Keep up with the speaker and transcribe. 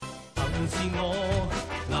自我，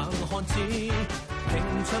硬漢子，拼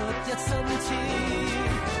出一身刺，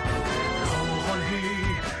流汗血，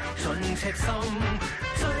盡赤心，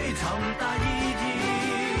追尋大意義，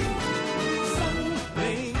生命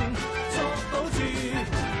作賭注，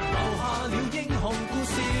留下了英雄故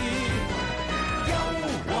事，憂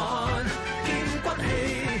患見骨氣，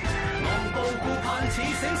昂步顧盼似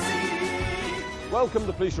醒獅。 Welcome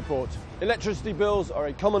to Police Report. Electricity bills are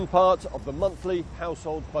a common part of the monthly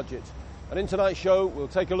household budget. And in tonight's show, we'll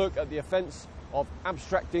take a look at the offence of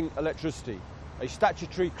abstracting electricity, a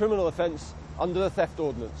statutory criminal offence under the Theft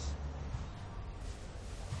Ordinance.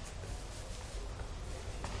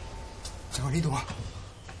 就係呢度啊！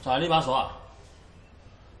就係呢把鎖啊！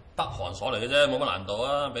北韓鎖嚟嘅啫，冇乜難度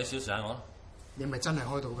啊！俾少時間我。你咪真係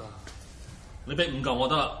開到㗎？你俾5嚿我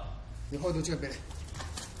得啦。你開到即係俾你。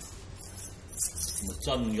 咪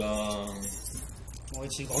真㗎？我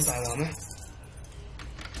似講大話咩？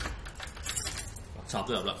插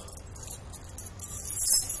都入啦。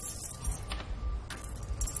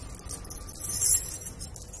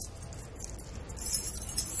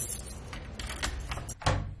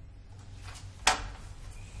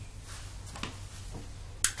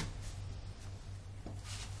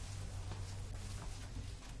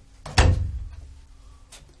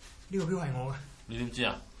呢個表係我嘅。你點知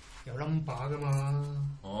啊？ 有 number 㗎嘛？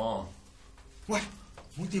哦，喂，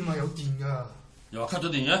冇掂啊，有電㗎。又話 cut 咗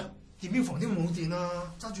電嘅？電表房都冇電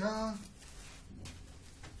啊，揸住啊！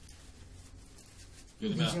要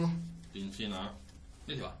啲咩啊？電線咯。電線啊？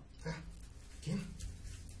呢條啊？係啊，檢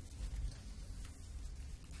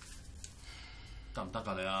得唔得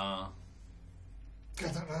㗎你啊？梗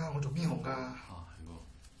係得啦，我做邊行㗎？啊，係喎。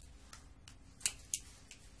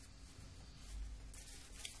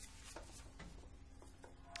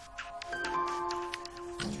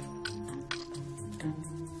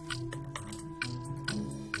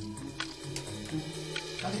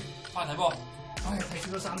 快睇波！唉，睇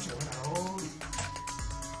少咗3場啊，大佬。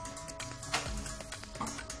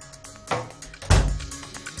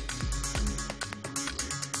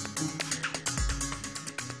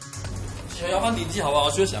有翻電之後啊，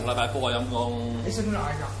我輸咗成個禮拜波啊，陰公。你識唔識嗌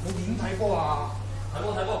㗎？冇點睇波啊？睇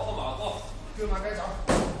波，開埋個波。叫買雞走。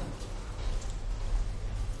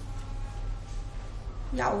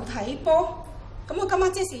又睇波？咁我今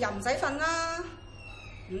晚即時又唔使瞓啦。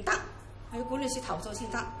唔得，我要管理處投訴先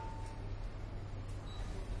得。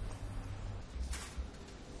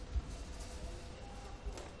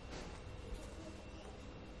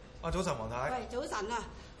 早晨，黃太。喂，早晨啊！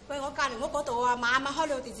喂，我隔離屋嗰度啊，晚晚開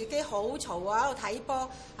到電視機好嘈啊，喺度睇波，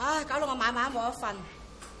唉，搞到我晚晚冇得瞓。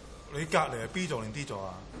你隔離係 B 座定 D 座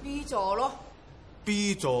啊 ？B 座咯。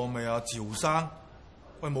B 座咪阿趙生？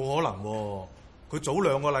喂，冇可能喎！佢早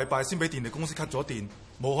2個禮拜先俾電力公司 cut 咗電，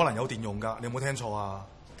冇可能有電用㗎。你有冇聽錯啊？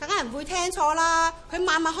梗係唔會聽錯啦！佢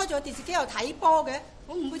晚晚開咗電視機又睇波嘅，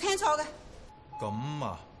我唔會聽錯嘅。咁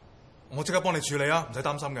啊，我即刻幫你處理啊，唔使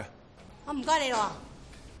擔心嘅。我唔該你咯。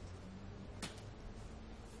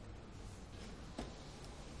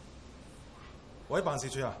 喂，辦事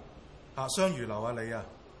處啊，雙魚樓啊，你啊，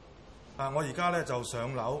我而家咧就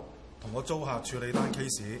上樓同個租客處理單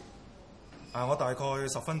case，我大概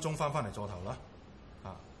10分鐘翻嚟座頭啦，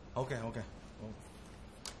好嘅，好。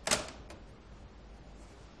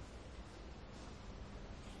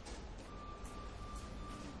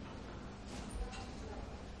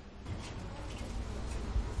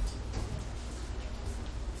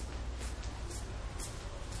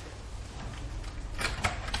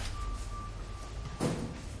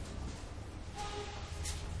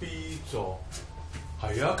B 座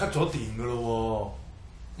係啊 ，cut 咗電噶咯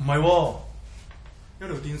喎，唔係喎，一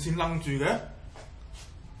條電線楞住嘅，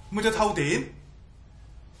咪即係偷電？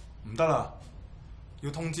唔得啦，要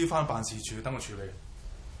通知翻辦事處等我處理。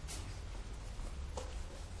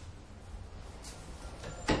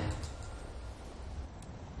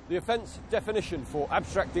The offence definition for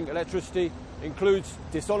abstracting electricity includes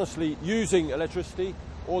dishonestly using electricity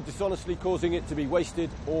or dishonestly causing it to be wasted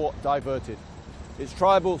or diverted. It's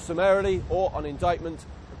triable summarily or on indictment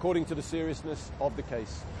according to the seriousness of the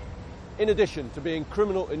case. In addition to being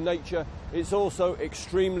criminal in nature, it's also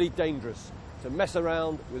extremely dangerous to mess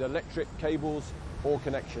around with electric cables or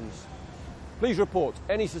connections. Please report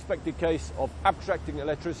any suspected case of abstracting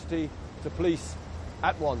electricity to police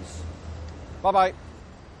at once. Bye-bye.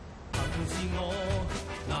 自我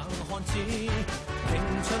硬漢子，拼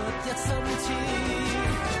出一身刺，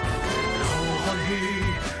流汗血，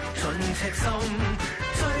盡赤心。